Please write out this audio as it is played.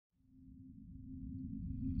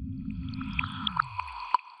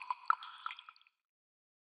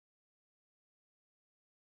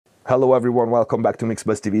Hello everyone, welcome back to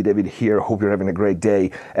Mixbuzz TV. David here, hope you're having a great day.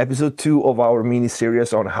 Episode 2 of our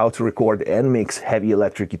mini-series on how to record and mix heavy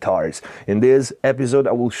electric guitars. In this episode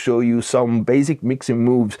I will show you some basic mixing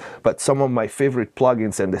moves, but some of my favorite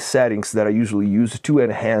plugins and the settings that I usually use to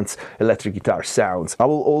enhance electric guitar sounds. I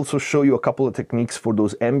will also show you a couple of techniques for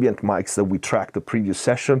those ambient mics that we tracked the previous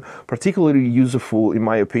session, particularly useful in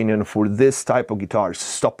my opinion for this type of guitars,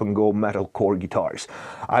 stop-and-go metalcore guitars.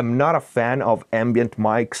 I'm not a fan of ambient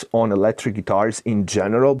mics on electric guitars in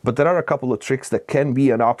general, but there are a couple of tricks that can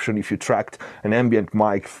be an option if you tracked an ambient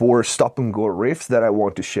mic for stop-and-go riffs that I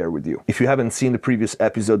want to share with you. If you haven't seen the previous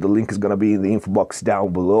episode, the link is going to be in the info box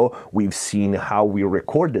down below. We've seen how we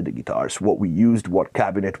recorded the guitars, what we used, what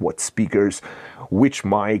cabinet, what speakers, which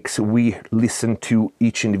mics. We listened to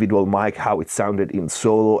each individual mic, how it sounded in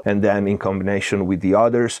solo, and then in combination with the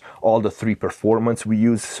others, all the three performance we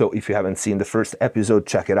used. So if you haven't seen the first episode,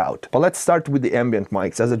 check it out. But let's start with the ambient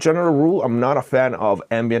mics. As a general rule, I'm not a fan of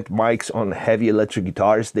ambient mics on heavy electric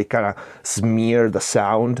guitars. They kind of smear the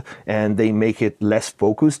sound and they make it less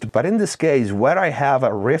focused. But in this case, where I have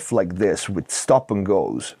a riff like this with stop and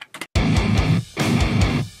goes,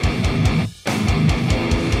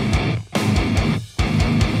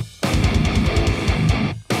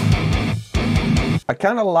 I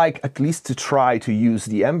kind of like at least to try to use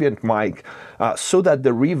the ambient mic so that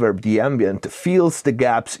the reverb, the ambient, fills the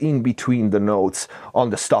gaps in between the notes on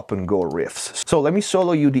the stop and go riffs. So let me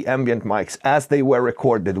solo you the ambient mics as they were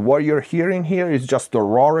recorded. What you're hearing here is just a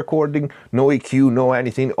raw recording, no EQ, no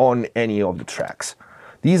anything on any of the tracks.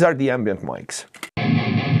 These are the ambient mics.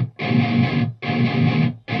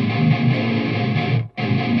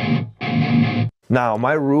 Now,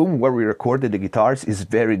 my room where we recorded the guitars is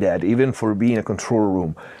very dead, even for being a control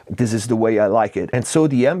room. This is the way I like it. And so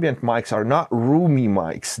the ambient mics are not roomy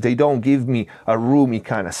mics. They don't give me a roomy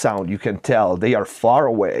kind of sound. You can tell they are far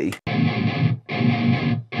away.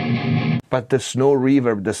 But there's no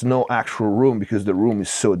reverb, there's no actual room because the room is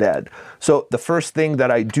so dead. So the first thing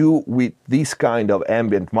that I do with these kind of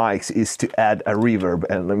ambient mics is to add a reverb.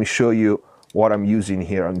 And let me show you what I'm using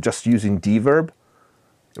here. I'm just using Deverb,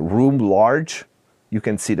 room large. You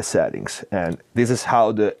can see the settings, and this is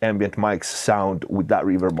how the ambient mics sound with that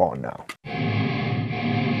reverb on now.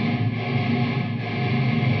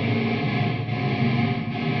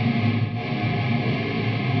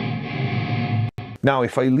 Now,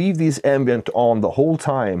 if I leave this ambient on the whole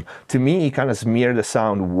time, to me it kind of smears the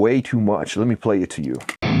sound way too much. Let me play it to you.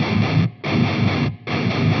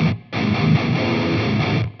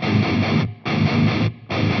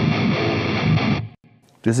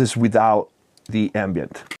 This is without the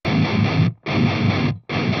ambient.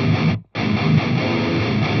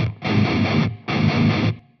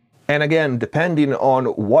 And again, depending on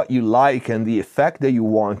what you like and the effect that you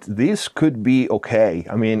want, this could be okay.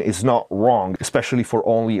 I mean, it's not wrong, especially for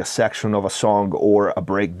only a section of a song or a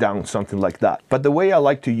breakdown, something like that. But the way I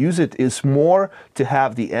like to use it is more to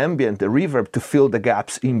have the ambient, the reverb, to fill the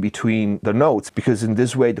gaps in between the notes, because in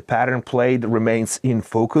this way the pattern played remains in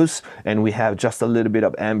focus and we have just a little bit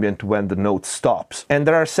of ambient when the note stops. And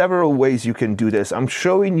there are several ways you can do this. I'm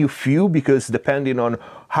showing you few because depending on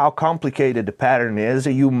how complicated the pattern is,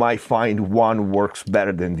 you might find one works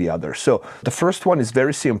better than the other. So the first one is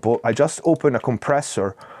very simple. I just open a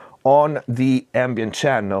compressor on the ambient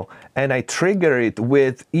channel and I trigger it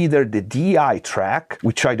with either the DI track,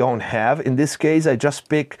 which I don't have. In this case, I just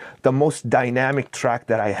pick the most dynamic track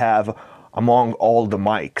that I have among all the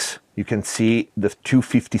mics. You can see the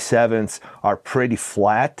 257s are pretty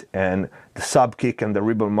flat and the sub kick and the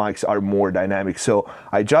ribbon mics are more dynamic. So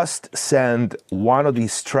I just send one of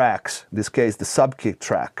these tracks, in this case the sub kick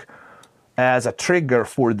track, as a trigger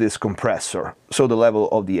for this compressor. So the level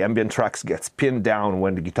of the ambient tracks gets pinned down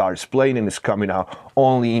when the guitar is playing and is coming out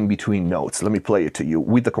only in between notes. Let me play it to you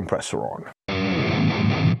with the compressor on.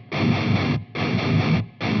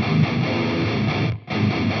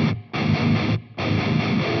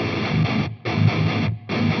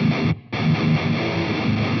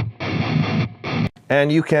 And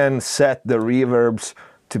you can set the reverbs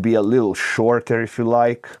to be a little shorter if you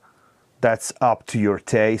like. That's up to your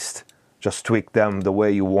taste. Just tweak them the way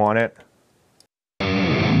you want it.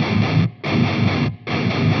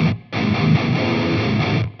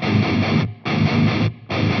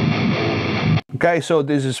 Okay, so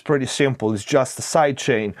this is pretty simple. It's just a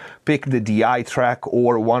sidechain. Pick the DI track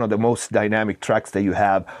or one of the most dynamic tracks that you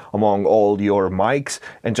have among all your mics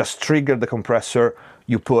and just trigger the compressor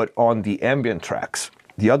you put on the ambient tracks.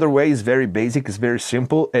 The other way is very basic, it's very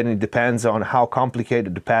simple, and it depends on how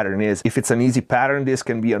complicated the pattern is. If it's an easy pattern, this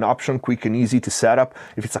can be an option, quick and easy to set up.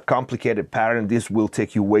 If it's a complicated pattern, this will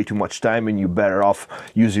take you way too much time and you're better off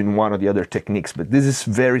using one of the other techniques. But this is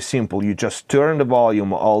very simple. You just turn the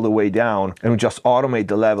volume all the way down and we just automate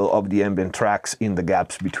the level of the ambient tracks in the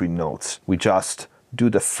gaps between notes. We just do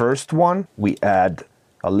the first one, we add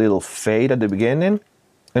a little fade at the beginning,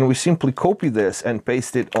 and we simply copy this and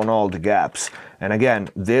paste it on all the gaps. And again,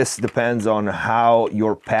 this depends on how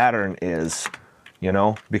your pattern is, you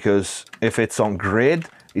know, because if it's on grid,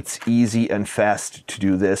 it's easy and fast to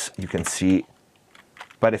do this, you can see.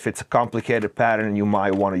 But if it's a complicated pattern, you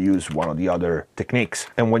might want to use one of the other techniques.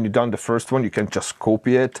 And when you've done the first one, you can just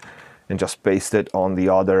copy it and just paste it on the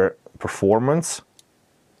other performance.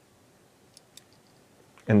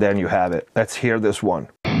 And then you have it. Let's hear this one.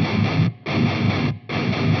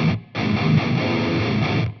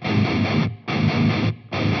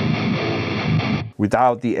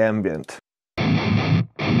 Without the ambient.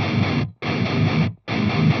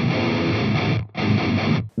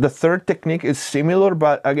 The third technique is similar,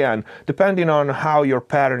 but again, depending on how your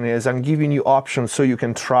pattern is, I'm giving you options so you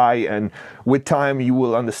can try, and with time you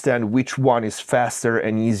will understand which one is faster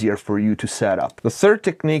and easier for you to set up. The third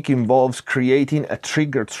technique involves creating a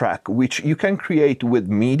trigger track, which you can create with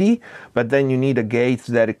MIDI, but then you need a gate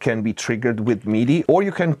that it can be triggered with MIDI, or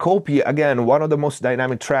you can copy, again, one of the most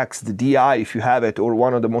dynamic tracks, the DI if you have it, or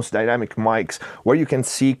one of the most dynamic mics, where you can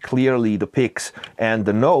see clearly the picks and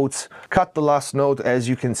the notes. Cut the last note as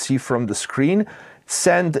you can see from the screen,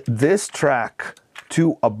 send this track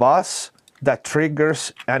to a bus that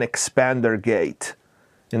triggers an expander gate.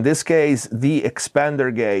 In this case, the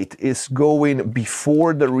expander gate is going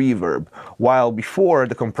before the reverb, while before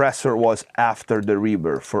the compressor was after the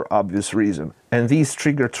reverb for obvious reason. And these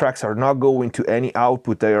trigger tracks are not going to any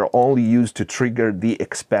output, they are only used to trigger the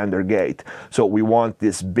expander gate. So we want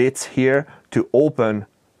these bits here to open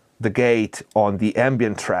the gate on the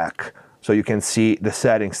ambient track. So you can see the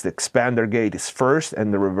settings, the expander gate is first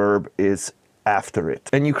and the reverb is after it.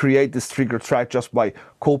 And you create this trigger track just by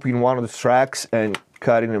copying one of the tracks and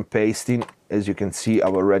cutting and pasting. As you can see,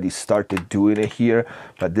 I've already started doing it here,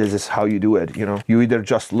 but this is how you do it, you know. You either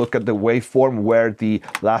just look at the waveform where the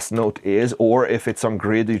last note is, or if it's on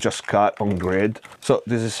grid, you just cut on grid. So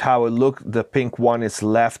this is how it looks. The pink one is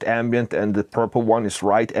left ambient and the purple one is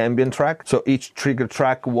right ambient track. So each trigger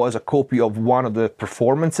track was a copy of one of the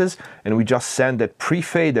performances, and we just send a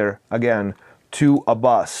pre-fader again to a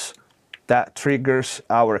bus that triggers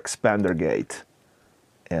our expander gate.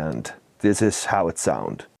 And this is how it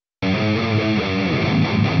sounds.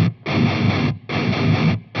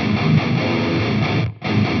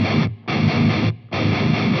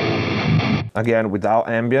 Again, without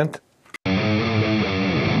ambient.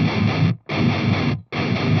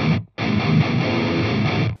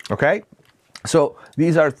 Okay, so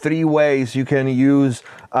these are three ways you can use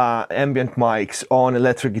ambient mics on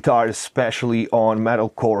electric guitars, especially on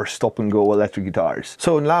metalcore stop-and-go electric guitars.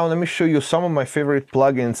 So now let me show you some of my favorite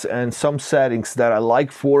plugins and some settings that I like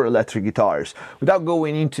for electric guitars. Without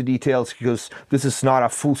going into details, because this is not a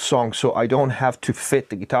full song, so I don't have to fit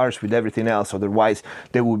the guitars with everything else, otherwise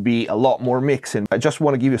there would be a lot more mixing. I just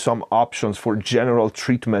want to give you some options for general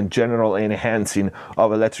treatment, general enhancing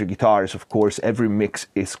of electric guitars. Of course, every mix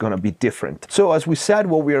is going to be different. So as we said,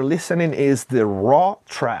 what we are listening is the raw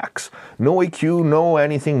tracks. No EQ, no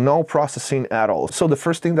anything, no processing at all. So the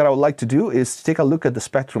first thing that I would like to do is take a look at the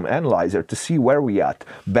spectrum analyzer to see where we at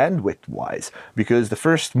bandwidth wise, because the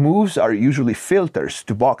first moves are usually filters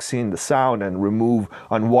to box in the sound and remove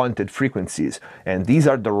unwanted frequencies. And these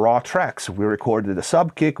are the raw tracks. We recorded a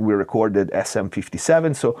sub kick, we recorded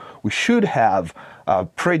SM57, so we should have a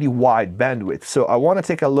pretty wide bandwidth. So I want to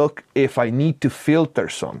take a look if I need to filter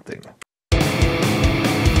something.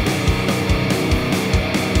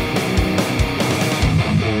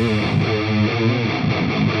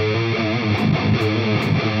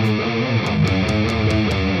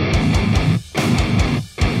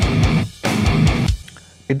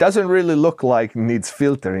 It doesn't really look like it needs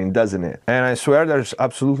filtering, doesn't it? And I swear there's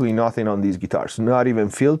absolutely nothing on these guitars. Not even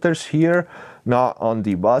filters here, not on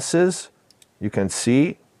the buses, you can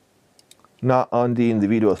see, not on the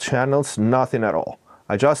individual channels, nothing at all.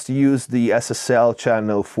 I just used the SSL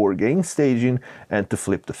channel for gain staging and to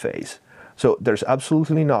flip the phase. So there's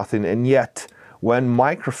absolutely nothing, and yet when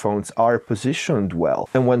microphones are positioned well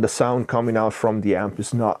and when the sound coming out from the amp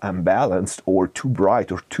is not unbalanced or too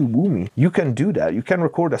bright or too boomy, you can do that. You can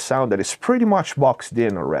record a sound that is pretty much boxed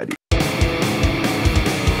in already.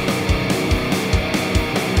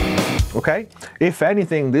 Okay, if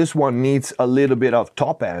anything, this one needs a little bit of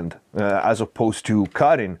top end as opposed to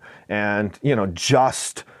cutting, and you know,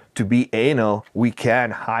 just to be anal, we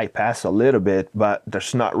can high pass a little bit, but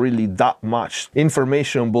there's not really that much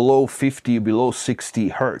information below 50, below 60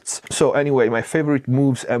 hertz. So anyway, my favorite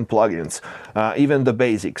moves and plugins, even the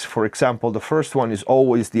basics. For example, the first one is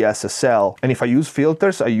always the SSL, and if I use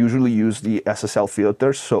filters, I usually use the SSL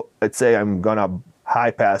filters. So let's say I'm gonna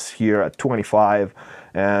high pass here at 25,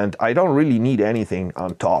 and I don't really need anything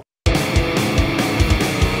on top.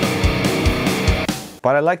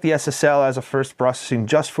 But I like the SSL as a first processing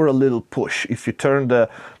just for a little push. If you turn the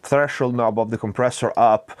threshold knob of the compressor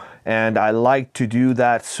up, and I like to do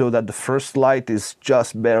that so that the first light is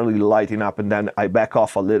just barely lighting up, and then I back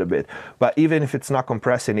off a little bit. But even if it's not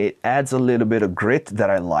compressing, it adds a little bit of grit that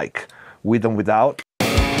I like, with and without.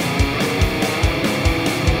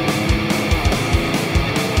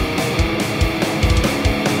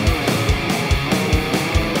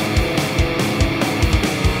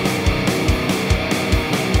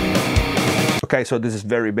 Okay, so this is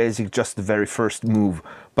very basic, just the very first move.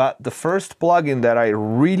 But the first plugin that I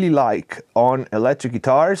really like on electric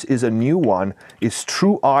guitars is a new one. It's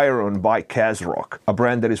True Iron by Kazrock, a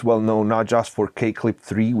brand that is well known not just for K-Clip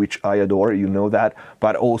 3, which I adore, you know that,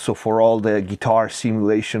 but also for all the guitar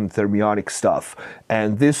simulation thermionic stuff.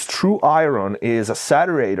 And this True Iron is a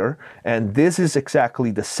saturator, and this is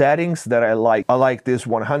exactly the settings that I like. I like this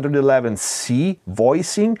 111C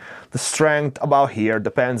voicing, the strength about here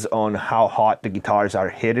depends on how hot the guitars are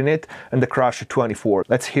hitting it, and the crush at 24.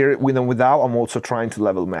 Let's hear it with and without. I'm also trying to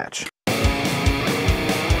level match.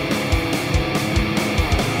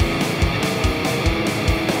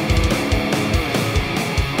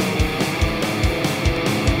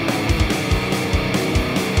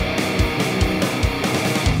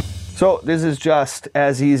 So this is just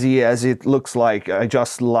as easy as it looks like. I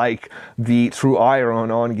just like the True Iron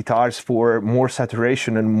on guitars for more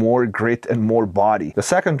saturation and more grit and more body. The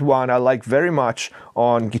second one I like very much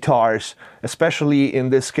on guitars, especially in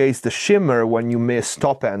this case the shimmer when you miss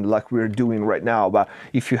top end like we're doing right now. But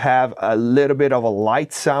if you have a little bit of a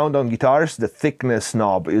light sound on guitars, the thickness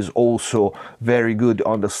knob is also very good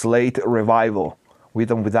on the Slate Revival, with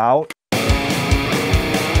and without.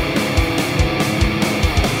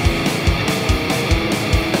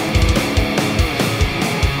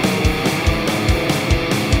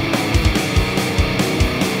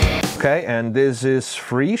 Okay, and this is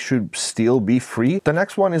free, should still be free. The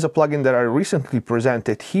next one is a plugin that I recently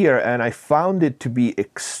presented here, and I found it to be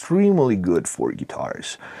extremely good for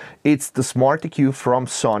guitars. It's the Smart EQ from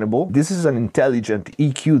Sonible. This is an intelligent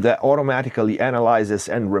EQ that automatically analyzes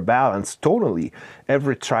and rebalances tonally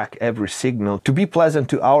every track, every signal to be pleasant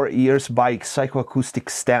to our ears by psychoacoustic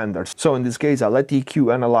standards. So in this case, I let the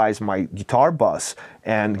EQ analyze my guitar bus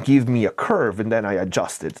and give me a curve, and then I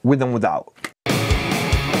adjust it with and without.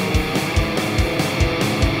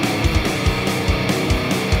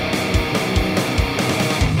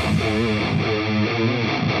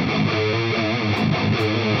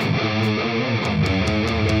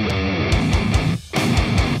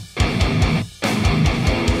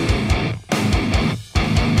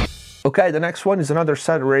 Okay, the next one is another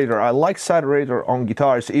saturator. I like saturator on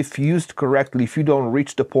guitars if used correctly, if you don't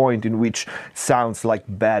reach the point in which it sounds like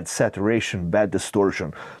bad saturation, bad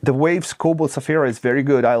distortion. The Waves Cobalt Sapphire is very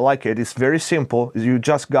good, I like it. It's very simple. You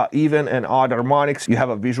just got even and odd harmonics. You have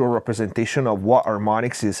a visual representation of what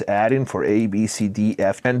harmonics is adding for A, B, C, D,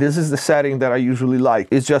 F. And this is the setting that I usually like.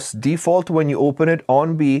 It's just default when you open it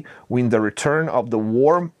on B, with the return of the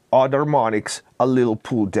warm odd harmonics a little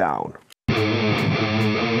pull down.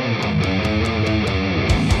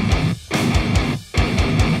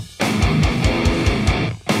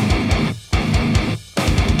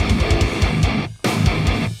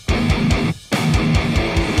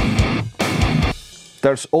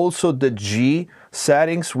 There's also the G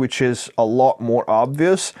settings, which is a lot more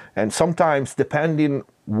obvious, and sometimes depending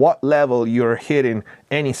what level you're hitting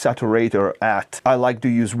any saturator at, I like to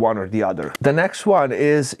use one or the other. The next one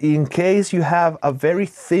is in case you have a very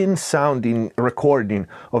thin sounding recording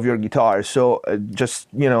of your guitar. So just,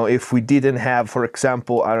 you know, if we didn't have, for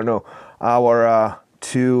example, I don't know, our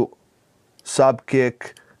two sub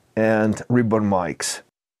kick and ribbon mics.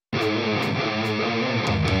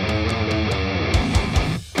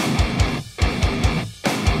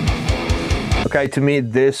 Okay, to me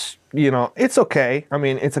this, you know, it's okay. I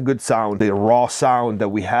mean, it's a good sound. The raw sound that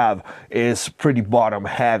we have is pretty bottom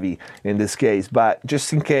heavy in this case, but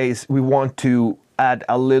just in case we want to add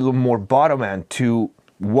a little more bottom end to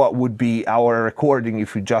what would be our recording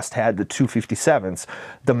if we just had the 257s,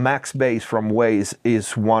 the max bass from Waves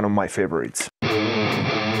is one of my favorites.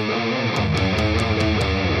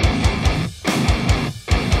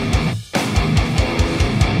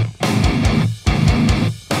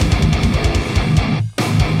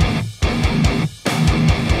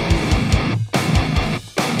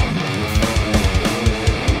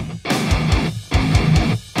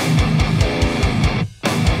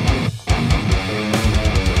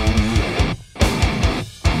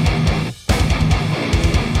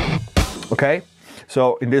 Okay,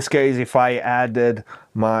 so in this case, if I added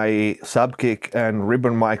my sub kick and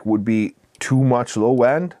ribbon mic would be too much low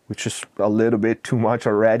end, which is a little bit too much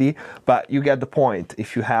already, but you get the point.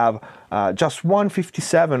 If you have just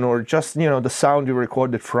 157 or just, you know, the sound you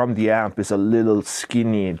recorded from the amp is a little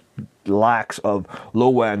skinny, lacks of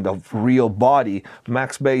low end, of real body,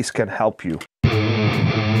 max bass can help you.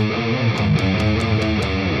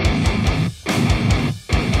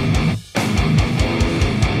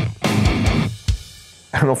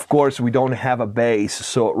 And of course, we don't have a bass,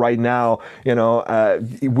 so right now, you know,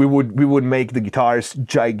 we would make the guitars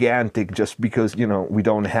gigantic just because, you know, we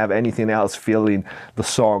don't have anything else filling the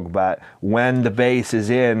song. But when the bass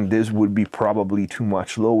is in, this would be probably too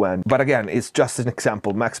much low end. But again, it's just an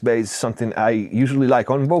example. Max bass is something I usually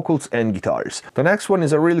like on vocals and guitars. The next one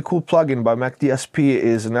is a really cool plugin by Mac DSP.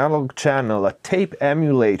 Is an analog channel, a tape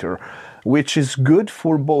emulator, which is good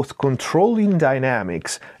for both controlling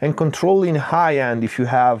dynamics and controlling high end if you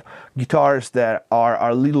have guitars that are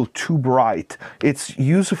a little too bright. It's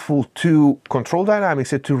useful to control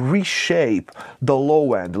dynamics and to reshape the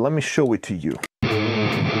low end. Let me show it to you.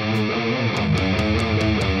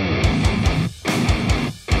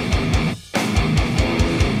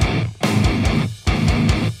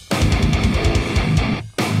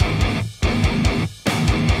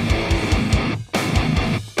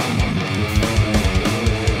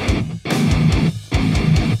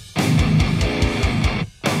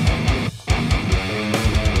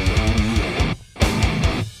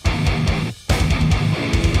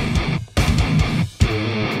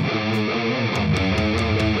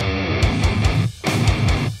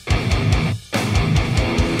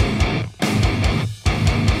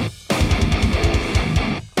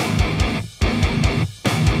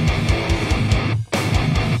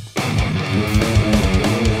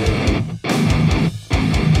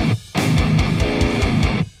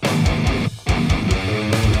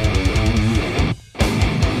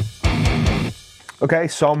 Okay,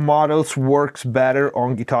 some models works better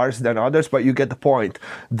on guitars than others, but you get the point.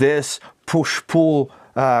 This push-pull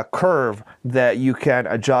curve that you can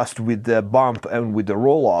adjust with the bump and with the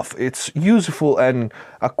roll-off, it's useful and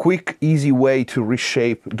a quick, easy way to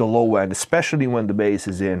reshape the low end, especially when the bass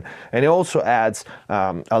is in. And it also adds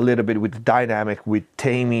a little bit with the dynamic, with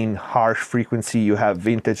taming harsh frequency. You have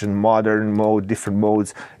vintage and modern mode, different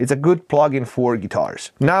modes. It's a good plugin for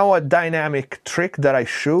guitars. Now, a dynamic trick that I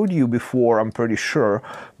showed you before, I'm pretty sure,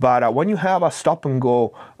 but when you have a stop and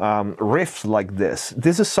go riff like this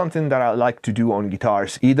is something that I like to do on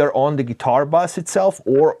guitars, either on the guitar bus itself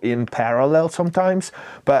or in parallel sometimes.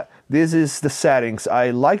 But this is the settings.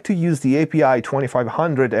 I like to use the API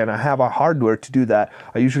 2500 and I have a hardware to do that.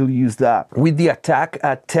 I usually use that with the attack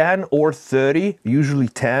at 10 or 30, usually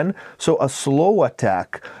 10. So a slow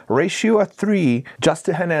attack, ratio at 3, just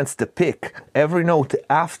to enhance the pick. Every note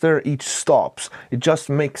after each stops, it just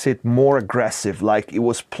makes it more aggressive, like it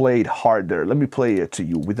was played harder. Let me play it to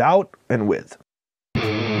you without and with.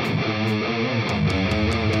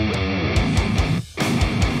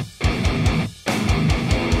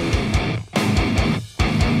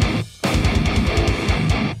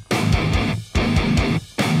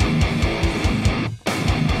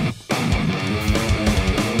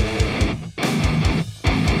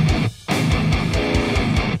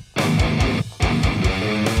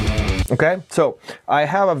 Okay, so I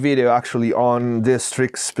have a video actually on this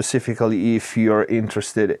trick specifically if you're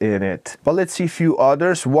interested in it. But let's see a few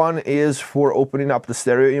others. One is for opening up the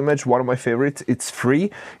stereo image, one of my favorites. It's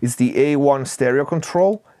free. It's the A1 stereo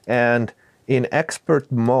control, and in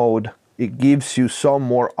expert mode it gives you some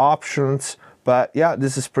more options. But yeah,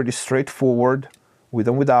 this is pretty straightforward, with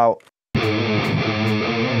and without.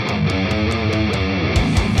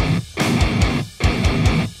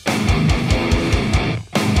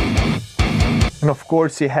 And of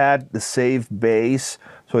course it had the save bass,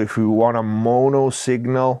 so if we want a mono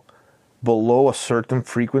signal below a certain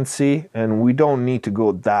frequency, and we don't need to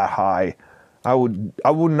go that high, I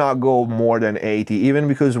would not go more than 80, even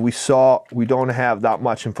because we don't have that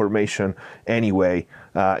much information anyway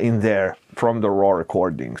in there from the raw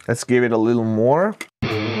recordings. Let's give it a little more.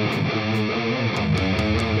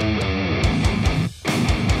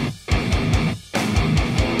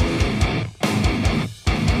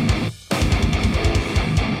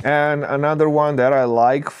 And another one that I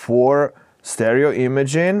like for stereo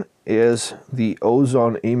imaging is the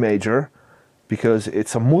Ozone Imager, because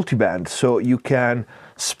it's a multiband, so you can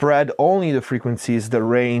spread only the frequencies, the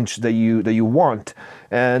range that you want.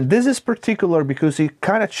 And this is particular because it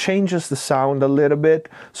kind of changes the sound a little bit,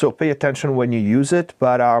 so pay attention when you use it.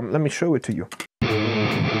 But let me show it to you.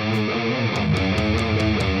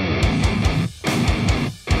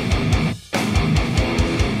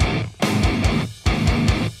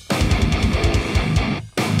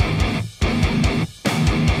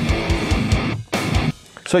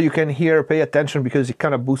 So you can hear, pay attention, because it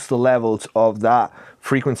kind of boosts the levels of that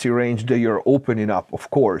frequency range that you're opening up, of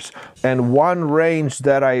course. And one range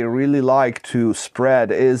that I really like to spread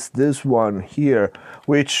is this one here,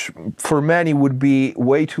 which for many would be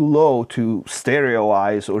way too low to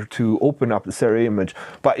stereoize or to open up the stereo image,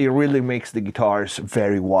 but it really makes the guitars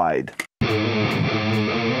very wide.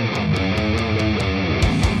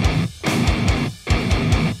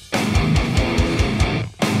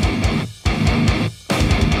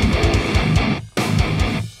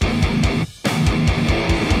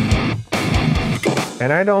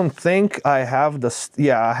 And I don't think I have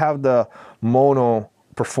the, I have the mono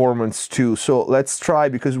performance too. So let's try,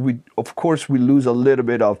 because of course we lose a little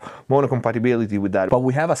bit of mono compatibility with that, but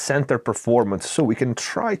we have a center performance, so we can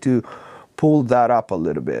try to pull that up a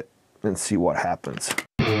little bit and see what happens.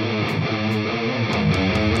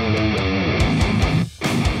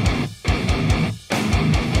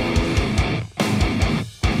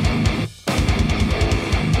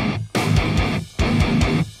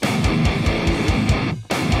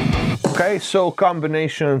 Okay, so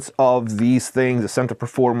combinations of these things, the center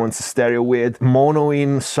performance, stereo width,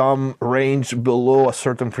 monoing some range below a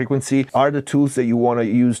certain frequency, are the tools that you want to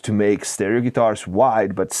use to make stereo guitars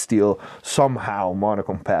wide but still somehow mono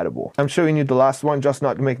compatible. I'm showing you the last one, just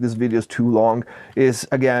not to make this video too long, is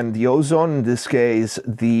again the Ozone, in this case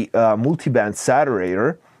the multiband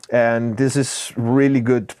saturator. And this is really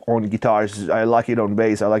good on guitars. I like it on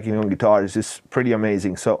bass, I like it on guitars. It's pretty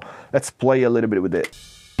amazing. So let's play a little bit with it.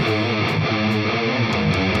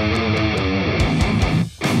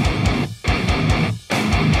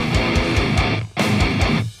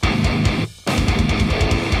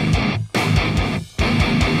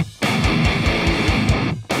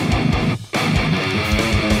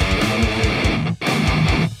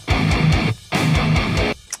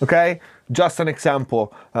 Okay, just an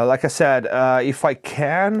example. Like I said, if I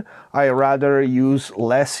can, I rather use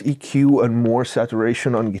less EQ and more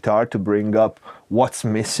saturation on guitar to bring up what's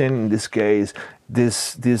missing. In this case,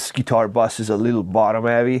 this guitar bus is a little bottom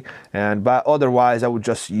heavy, but otherwise I would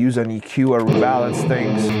just use an EQ or rebalance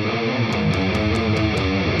things.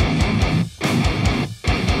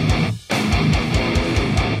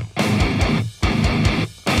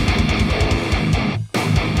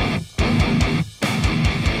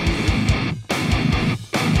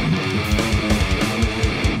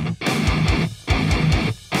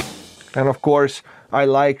 And of course, I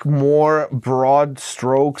like more broad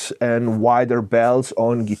strokes and wider bells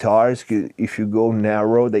on guitars. If you go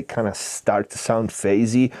narrow, they kind of start to sound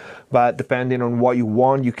phasey. But depending on what you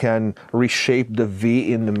want, you can reshape the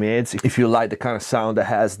V in the mids if you like the kind of sound that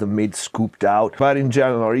has the mid scooped out. But in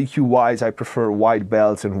general, EQ-wise, I prefer wide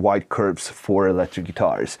bells and wide curves for electric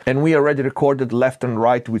guitars. And we already recorded left and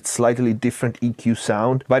right with slightly different EQ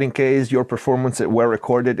sound. But in case your performances were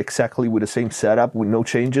recorded exactly with the same setup with no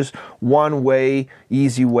changes, one way,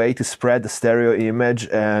 easy way to spread the stereo image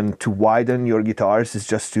and to widen your guitars is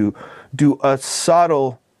just to do a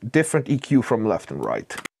subtle different EQ from left and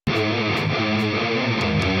right.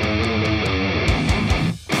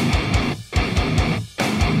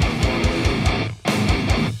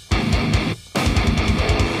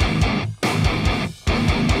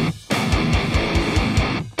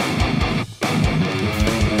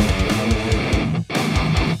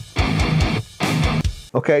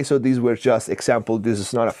 Okay, so these were just examples. This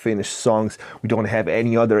is not a finished songs. We don't have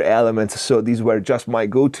any other elements, so these were just my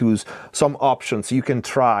go-tos, some options you can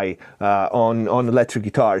try on electric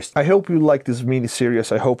guitars. I hope you liked this mini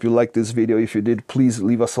series. I hope you liked this video. If you did, please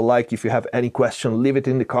leave us a like. If you have any question, leave it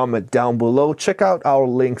in the comment down below. Check out our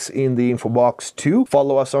links in the info box too.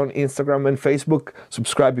 Follow us on Instagram and Facebook.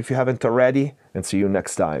 Subscribe if you haven't already, and see you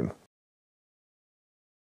next time.